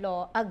yung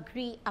tatlo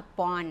agree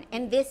upon.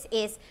 And this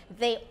is,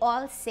 they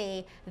all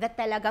say that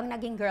talagang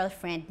naging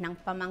girlfriend ng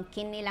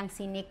pamangkin nilang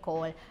si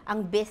Nicole,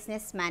 ang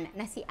businessman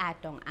na si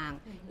Atong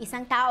Ang.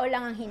 Isang tao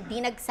lang ang hindi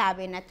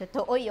nagsabi na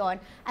totoo yon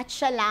at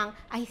siya lang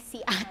ay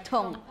si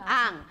Atong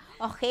Ang.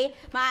 Okay?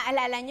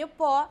 Maaalala nyo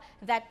po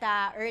that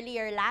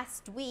earlier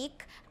last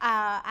week,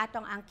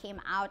 Atong Ang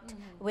came out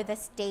with a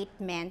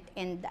statement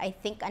and I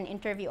think an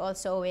interview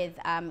also with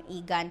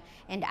Igan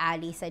and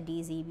Ali sa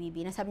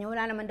DZBB. Nasabi niya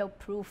wala naman daw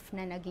proof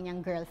na naging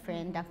ang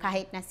girlfriend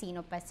kahit na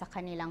sino pa sa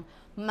kanilang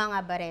mga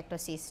Barretto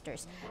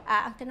sisters.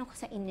 Ang tanong ko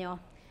sa inyo,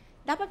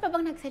 dapat pa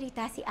bang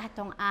nagsalita si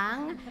Atong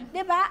Ang?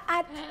 Diba?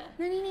 At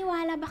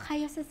naniniwala ba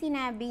kayo sa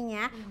sinabi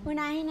niya?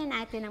 Unahin na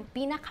natin ang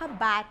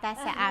pinakabata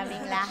sa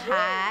aming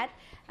lahat.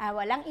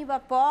 Walang iba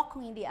po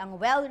kung hindi ang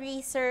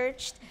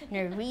well-researched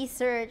na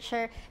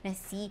researcher na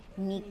si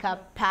Nika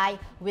Pai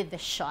with the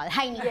shawl.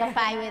 Hi, Nika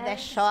Pai with the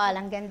shawl.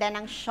 Ang ganda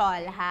ng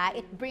shawl, ha?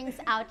 It brings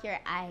out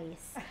your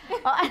eyes.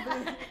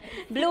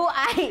 Blue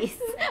eyes.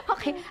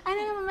 Okay, ano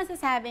naman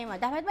masasabi mo?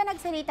 Dapat ba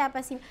nagsalita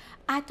pa si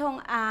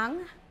Atong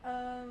Ang?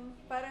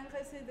 Parang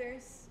kasi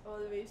there's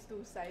always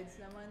two sides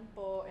naman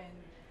po and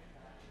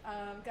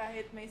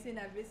kahit may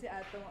sinabi si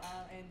Atong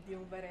Ang and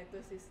yung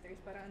Barretto sisters,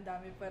 parang ang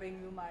dami pa rin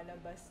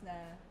lumalabas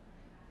na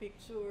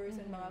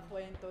pictures and mga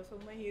kwento. So,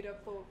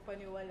 mahirap po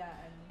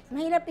paniwalaan.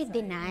 Mahirap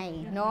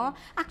i-deny, no?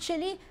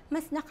 Actually,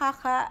 mas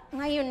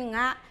ngayon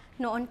nga,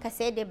 noon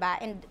kasi, di ba?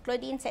 And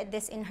Claudine said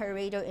this in her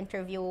radio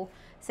interview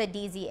sa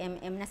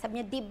DZMM, na sabi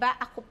niya, di ba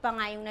ako pa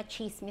nga yung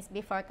na-chismis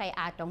before kay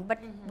Atong?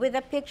 But with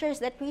the pictures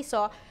that we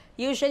saw,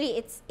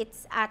 usually it's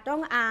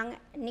Atong Ang,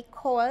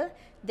 Nicole,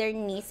 their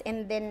niece,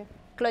 and then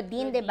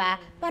Claudine, di ba?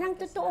 Parang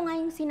totoo nga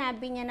yung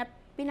sinabi niya na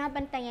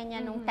binabantayan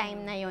niya nung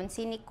time na yon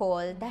si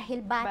Nicole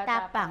dahil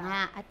bata pa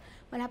nga at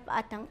wala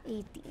pa atang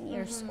 18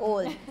 years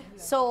old.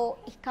 So,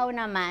 ikaw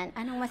naman,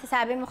 anong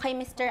masasabi mo kay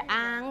Mr.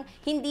 Ang?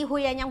 Hindi ho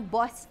yan yung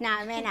boss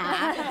namin,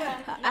 ha?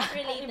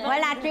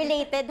 Not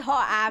related ho,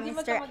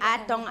 Mr.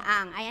 Atong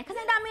Ang. Ayan,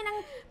 kasi dami ng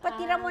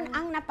pati Ramon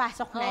Ang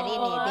napasok na rin,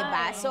 di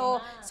ba? So,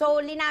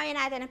 linawin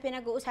natin ang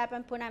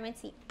pinag-uusapan po namin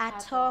si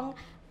Atong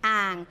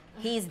Ang.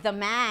 He's the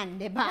man,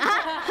 di ba?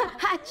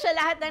 At siya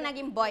lahat ng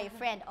naging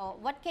boyfriend. Oh,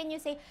 what can you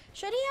say?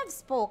 Should he have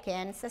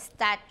spoken sa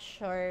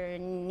stature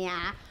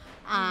niya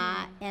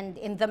and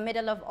in the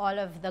middle of all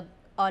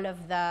of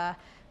the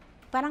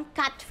parang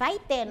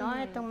catfight no?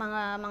 Itong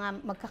mga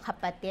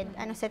magkakapatid.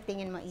 Ano sa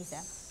tingin mo, Isa?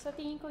 Sa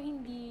tingin ko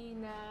hindi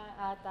na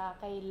ata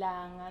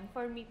kailangan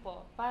for me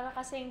po. Para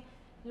kasing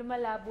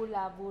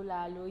lumalabo-labo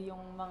lalo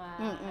yung mga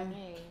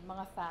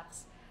mga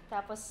facts.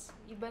 Tapos,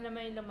 iba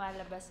naman yung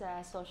lumalabas sa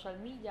social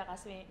media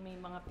kasi may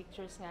mga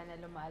pictures nga na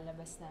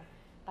lumalabas na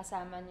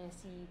kasama niya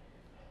si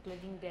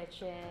Claudine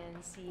Gretchen,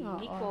 si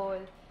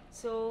Nicole.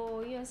 So,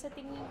 yun sa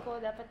tingin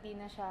ko, dapat di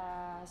na siya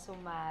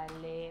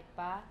sumali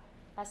pa.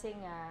 Kasi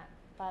nga,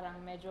 parang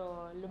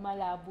medyo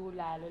lumalabo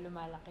lalo,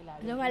 lumalaki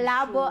lalo.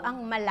 Lumalabo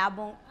ang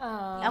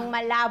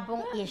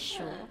malabong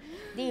issue.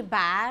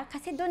 Diba?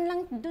 Kasi doon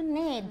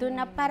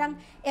na parang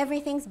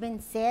everything's been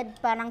said.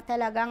 Parang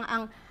talagang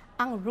ang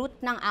root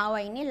ng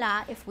away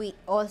nila, if we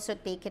also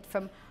take it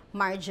from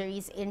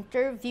Marjorie's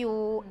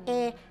interview,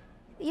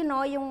 you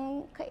know,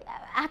 yung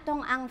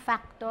Atong ang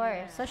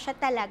factor. So siya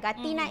talaga.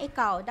 Tina,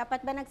 ikaw,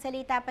 dapat ba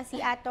nagsalita pa si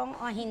Atong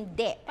o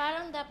hindi?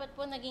 Parang dapat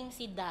po naging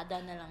si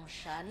Dada na lang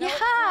siya.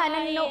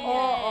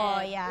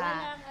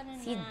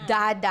 Si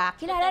Dada.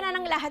 Kilala na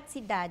ng lahat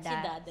si Dada. Si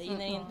Dada, yun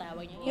na yung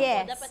tawag niya.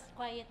 Yes. Dapat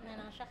quiet na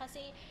lang siya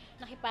kasi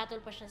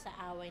nakipatol pa siya sa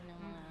away ng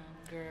mga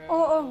girls.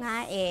 Oo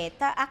nga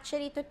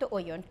actually,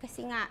 totoo yun.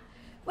 Kasi nga,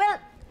 well,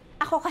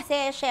 ako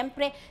kasi,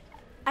 syempre,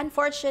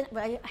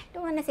 unfortunately, I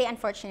don't want to say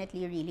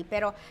unfortunately really,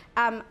 pero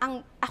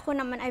ako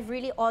naman, I've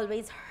really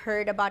always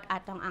heard about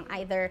Atong Ang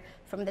either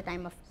from the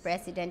time of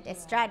President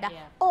Estrada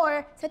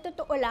or sa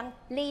totoo lang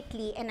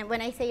lately, and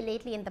when I say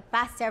lately, in the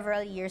past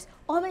several years,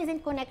 always in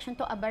connection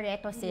to a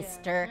Barretto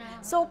sister.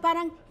 So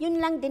parang yun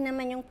lang din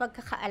naman yung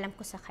pagkakaalam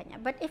ko sa kanya.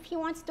 But if he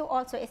wants to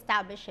also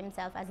establish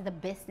himself as the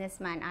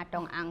businessman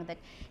Atong Ang that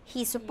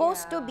he's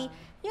supposed to be,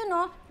 you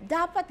know,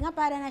 dapat nga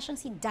para na siyang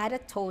si Dada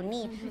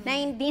Tony na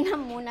hindi na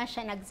muna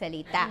siya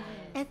nagsalita.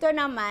 Ito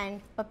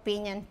naman,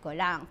 opinion ko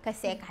lang.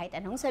 Kasi kahit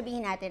anong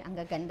sabihin natin, ang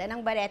gaganda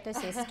ng Barretto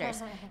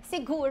sisters,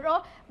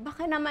 siguro,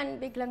 baka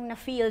naman biglang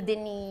na-feel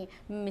din ni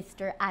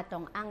Mr.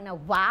 Atong Ang na,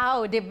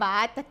 wow, di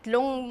ba?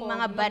 Tatlong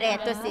mga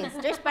Barretto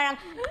sisters. Parang,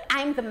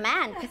 I'm the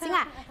man. Kasi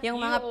nga, yung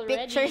mga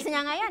pictures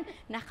niya ngayon,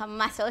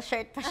 naka-muscle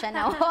shirt pa siya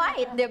na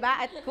white, di ba?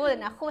 At cool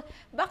na cool.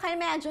 Baka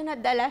medyo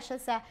nadala siya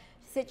sa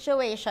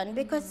situation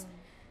because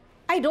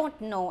I don't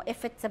know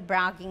if it's a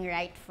bragging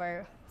right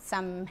for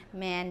some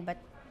men, but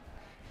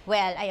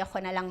well, ayoko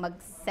na lang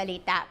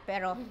magsalita,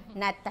 pero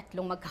na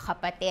tatlong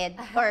magkakapatid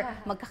or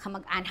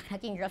magkakamag-anak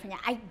naging girlfriend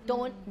niya. I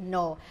don't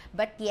know.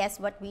 But yes,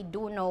 what we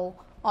do know,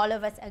 all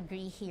of us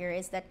agree here,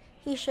 is that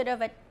he should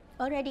have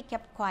already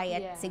kept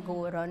quiet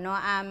siguro, no?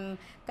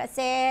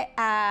 Kasi,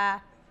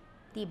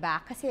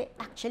 diba? Kasi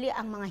actually,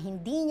 ang mga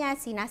hindi niya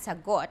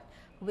sinasagot,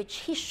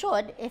 which he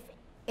should, if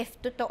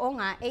totoo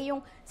nga,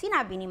 yung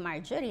sinabi ni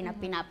Marjorie na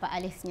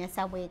pinapaalis niya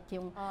sa weight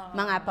yung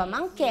mga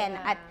pamangkin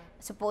at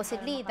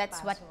supposedly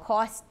that's what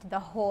caused the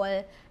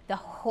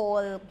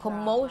whole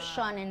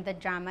commotion and the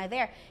drama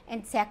there.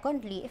 And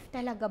secondly, if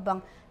talaga bang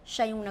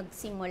siya yung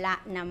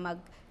nagsimula na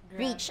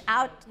mag-reach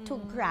out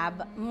to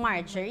grab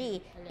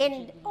Marjorie.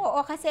 And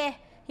kasi,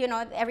 you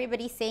know,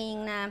 everybody's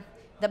saying na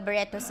the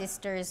Barretto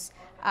sisters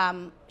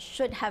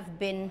should have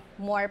been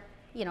more,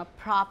 you know,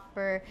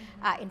 proper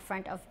in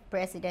front of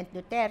President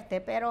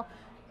Duterte. Pero,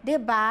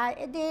 diba,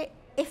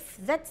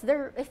 if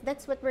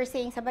that's what we're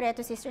saying sa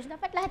Barretto sisters,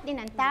 dapat lahat din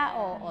ng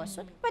tao.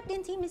 So, dapat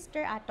din si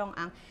Mr. Atong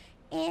Ang,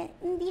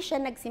 hindi siya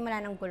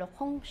nagsimula ng gulo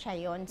kung siya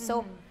yun.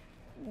 So,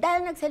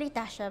 dahil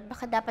nagsalita siya,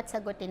 baka dapat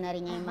sagutin na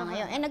rin niya yung mga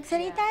yun.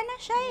 Nagsalita na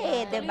siya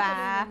diba?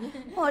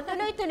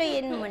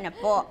 Tuloy-tuloyin mo na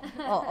po.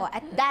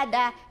 At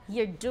Dada,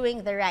 you're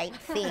doing the right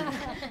thing.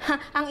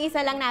 Ang isa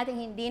lang natin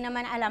hindi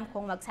naman alam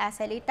kung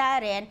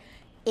magsasalita rin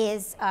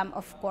is,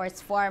 of course,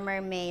 former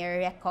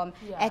Mayor Recom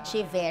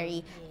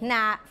Echiverri,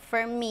 na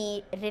for me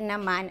rin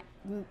naman,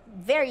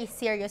 very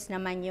serious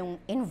naman yung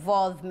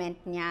involvement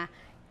niya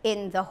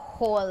in the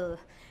whole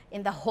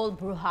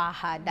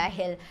bruhaha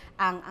dahil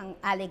ang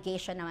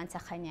allegation naman sa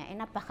kanya ay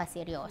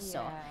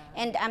napakaseryoso.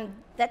 And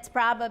that's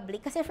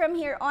probably, kasi from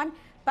here on,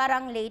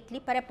 parang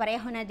lately,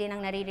 pare-pareho na din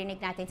ang naririnig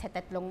natin sa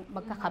tatlong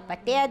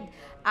magkakapatid.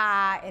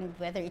 And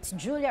whether it's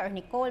Julia or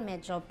Nicole,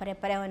 medyo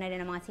pare-pareho na din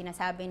ang mga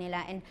sinasabi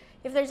nila. And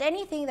if there's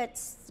anything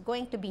that's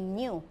going to be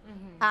new,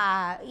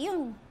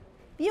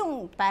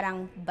 yung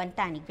parang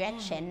banta ni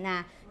Gretchen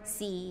na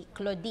si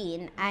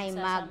Claudine ay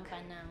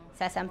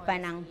sasampa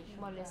ng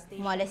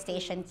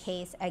molestation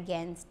case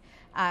against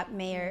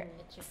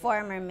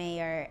former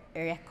Mayor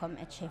Recom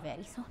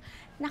Echiverri. So,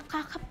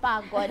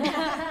 nakakapagod.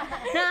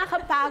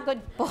 Nakakapagod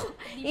po.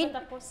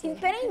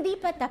 Pero hindi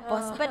pa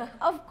tapos. But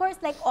of course,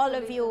 like all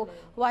of you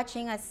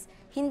watching us,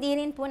 hindi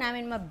rin po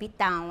namin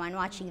mabitawan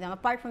watching them.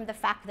 Apart from the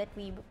fact that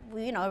we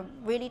you know,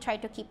 really try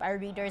to keep our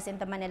readers in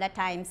the Manila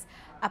Times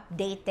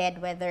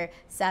updated, whether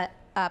sa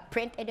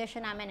print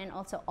edition namin and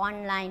also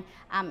online,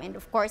 and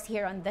of course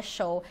here on the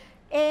show,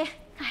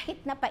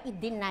 kahit na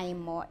pa-i-deny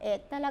mo,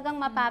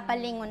 talagang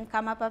mapapalingon ka,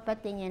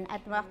 mapapatingin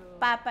at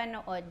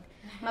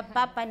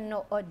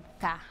mapapanood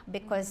ka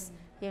because,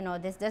 you know,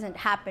 this doesn't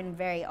happen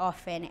very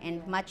often.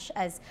 And much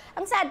as,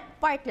 ang sad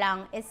part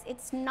lang is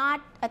it's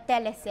not a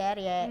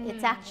teleserye,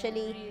 it's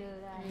actually,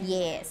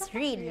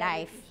 real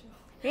life.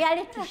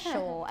 Reality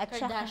show. At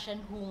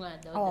Kardashian hunga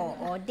daw.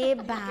 Oo,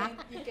 diba?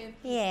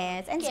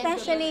 Yes. And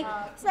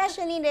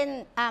especially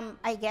then,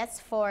 I guess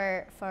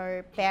for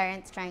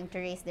parents trying to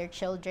raise their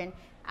children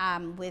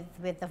with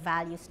the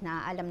values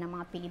na alam ng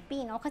mga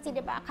Pilipino. Kasi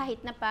diba,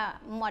 kahit na pa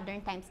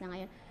modern times na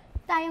ngayon,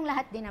 tayong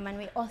lahat din naman,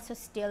 we also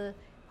still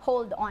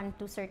hold on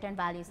to certain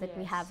values that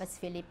we have as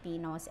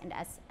Filipinos and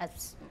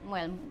as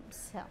well,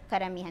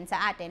 karamihan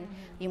sa atin,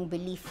 yung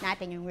belief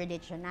natin, yung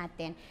religion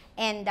natin.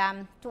 And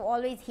to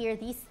always hear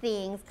these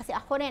things, kasi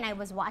ako rin, I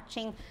was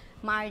watching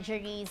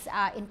Marjorie's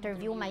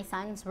interview, my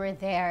sons were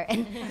there,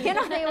 and you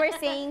know, they were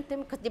saying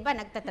to me, because di ba,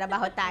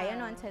 nagtatrabaho tayo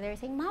noon, so they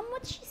were saying, Mom,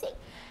 what's she saying?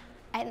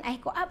 And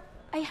I go,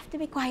 I have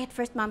to be quiet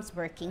first, mom's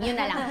working. Yun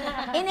na lang.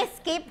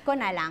 In-escape ko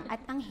na lang.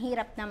 At ang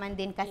hirap naman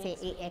din kasi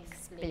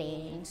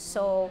i-explain.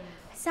 So,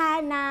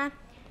 sana,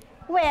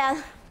 well,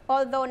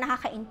 although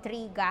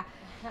nakaka-intriga,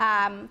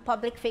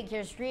 public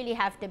figures really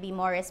have to be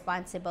more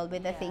responsible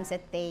with the things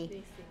that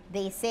they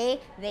say,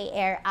 they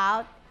air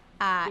out,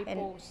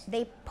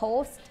 they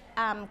post.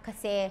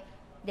 Kasi,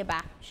 di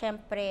ba,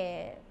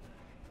 syempre,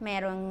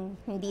 merong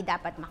hindi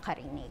dapat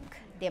makarinig.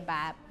 Di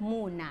ba?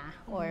 Muna,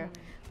 or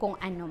kung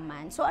ano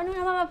man. So, ano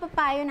naman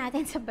mapapayo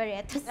natin sa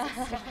Barretto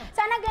sisters?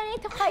 Sana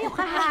ganito kayo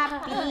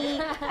ka-happy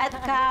at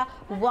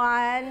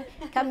ka-one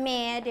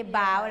kami, di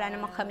ba? Wala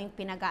naman kaming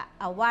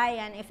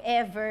pinag-aawayan. If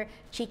ever,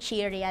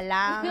 chichirya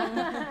lang.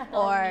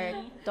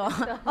 Or,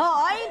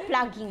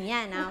 plugging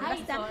yan.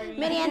 Basta,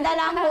 merienda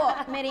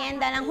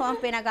lang ho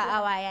ang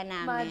pinag-aawayan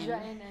namin.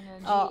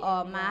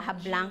 Oo,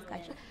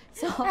 mahablanca.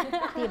 So,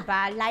 di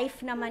ba?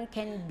 Life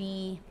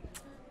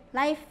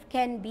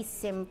can be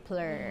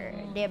simpler,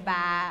 'di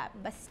ba?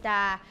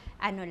 Basta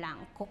ano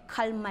lang,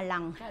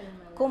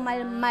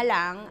 kumalma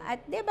lang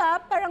at 'di ba?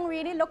 Parang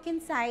really look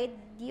inside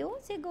you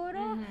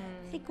siguro.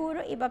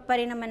 Siguro iba pa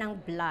rin naman ang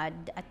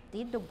blood at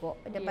dugo,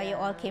 'di ba? You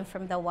all came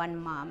from the one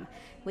mom.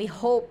 We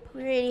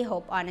really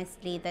hope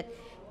honestly that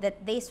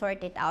they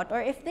sort it out, or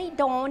if they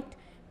don't,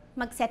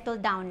 mag-settle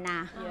down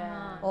na.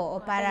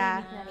 Oo,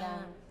 para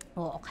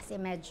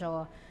kasi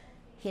medyo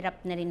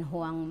hirap na rin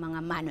ho ang mga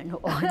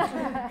manonood.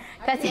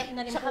 Kasi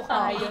na rin po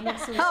tayo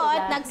nagsusulat. Oo,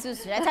 at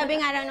nagsusulat. Sabi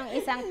nga raw ng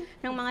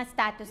mga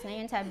status na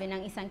yun, sabi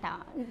ng isang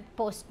tao,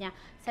 post niya,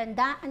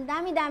 ang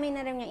dami-dami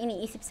na rin niya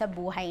iniisip sa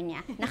buhay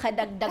niya.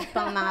 Nakadagdag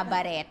pang mga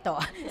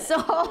Barretto. So,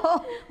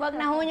 wag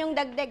na ho yung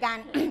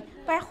dagdagan.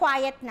 Para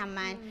quiet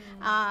naman.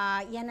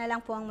 Yan na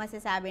lang po ang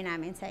masasabi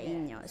namin sa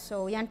inyo.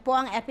 So, yan po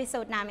ang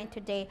episode namin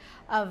today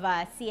of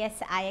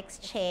CSI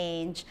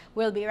Exchange.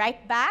 We'll be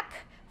right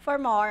back for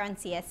more on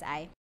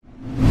CSI.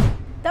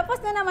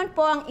 Tapos na naman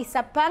po ang isa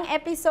pang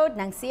episode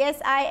ng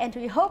CSI, and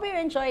we hope you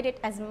enjoyed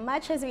it as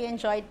much as we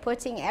enjoyed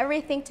putting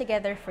everything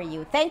together for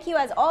you. Thank you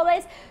as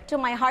always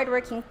to my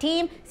hardworking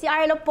team. Si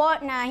Arlo po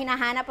na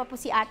hinahanap pa po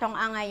si Atong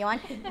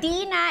ngayon.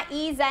 Tina,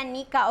 Iza,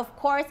 Nika, of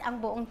course, ang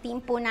buong team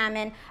po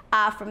namin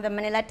from the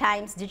Manila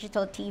Times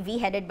Digital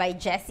TV headed by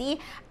Jessie.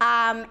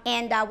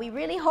 And we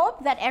really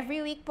hope that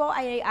every week po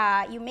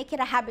you make it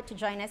a habit to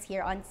join us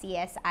here on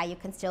CSI. You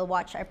can still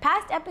watch our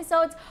past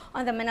episodes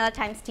on the Manila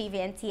Times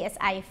TV and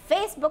CSI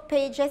Facebook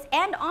pages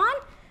and on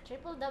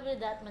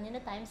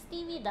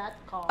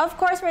www.manilatimes.tv.com. Of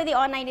course, we're the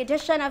online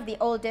edition of the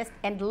oldest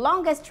and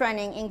longest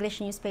running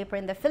English newspaper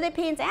in the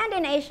Philippines and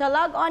in Asia.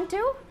 Log on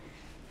to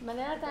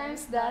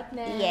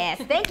manilatimes.net. Yes,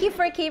 thank you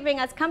for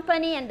keeping us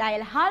company, and dahil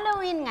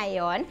Halloween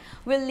ngayon,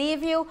 we'll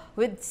leave you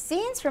with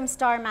scenes from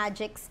Star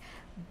Magic's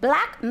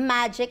Black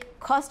Magic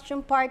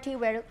costume party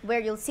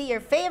where you'll see your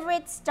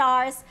favorite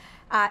stars,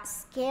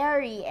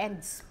 scary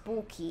and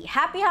spooky.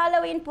 Happy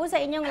Halloween po sa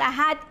inyong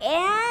lahat,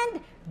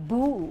 and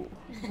boo!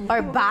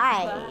 Or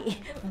bye!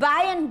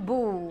 Bye and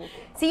boo!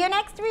 See you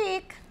next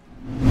week!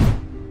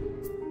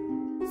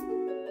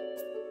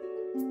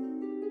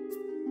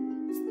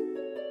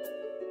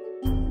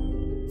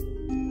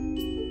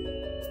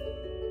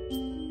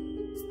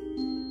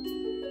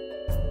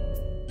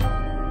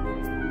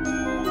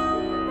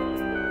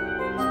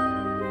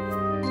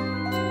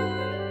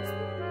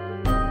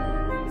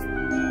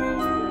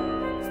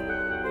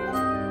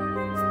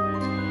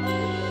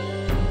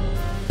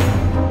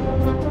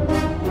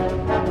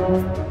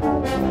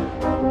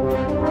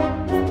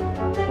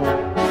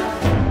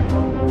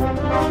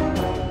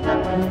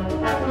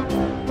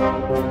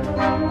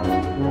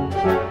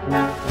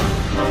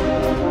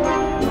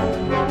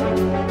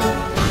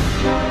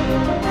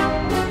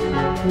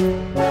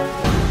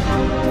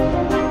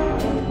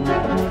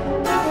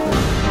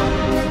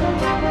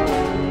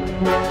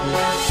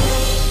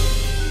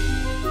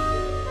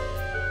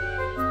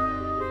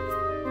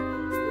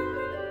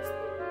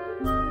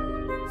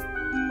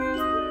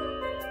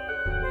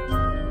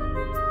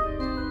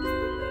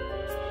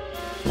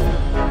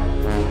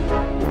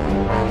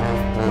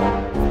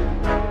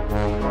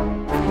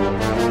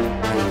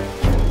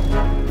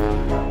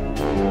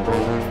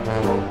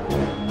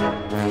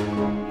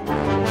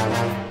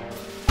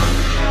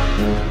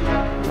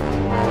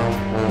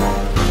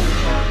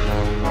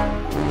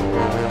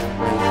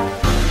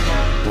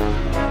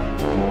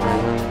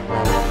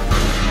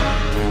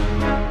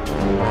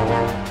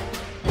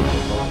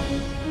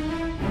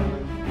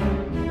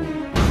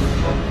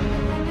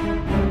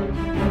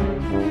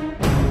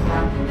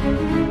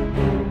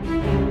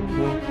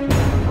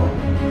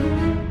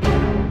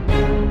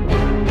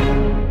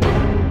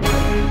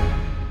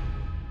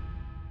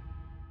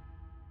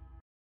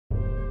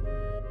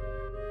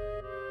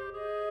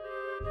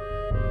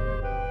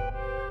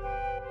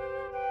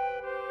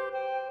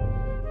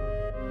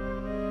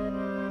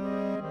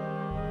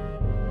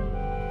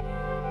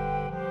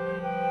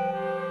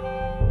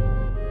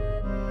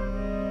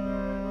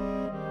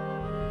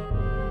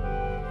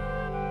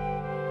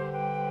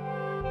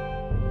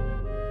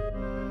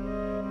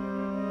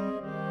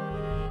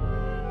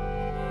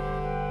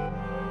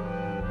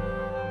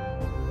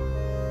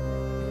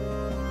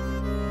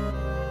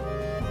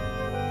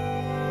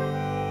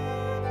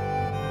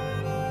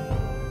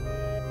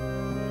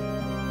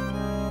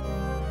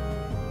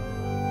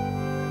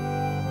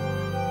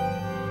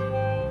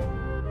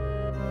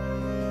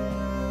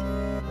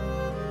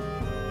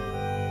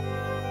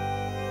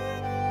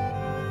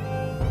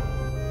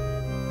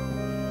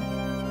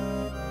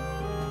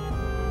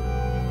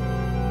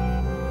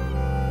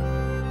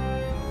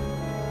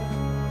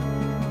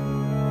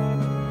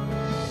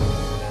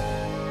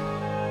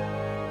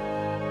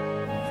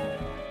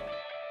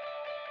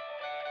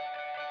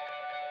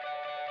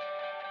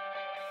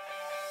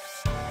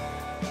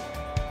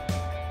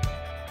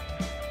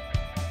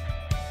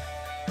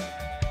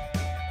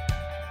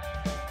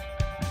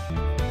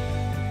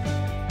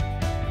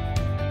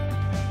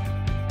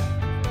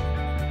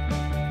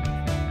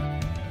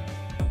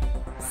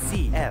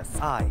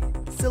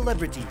 CSI,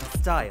 Celebrity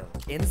Style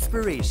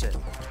Inspiration.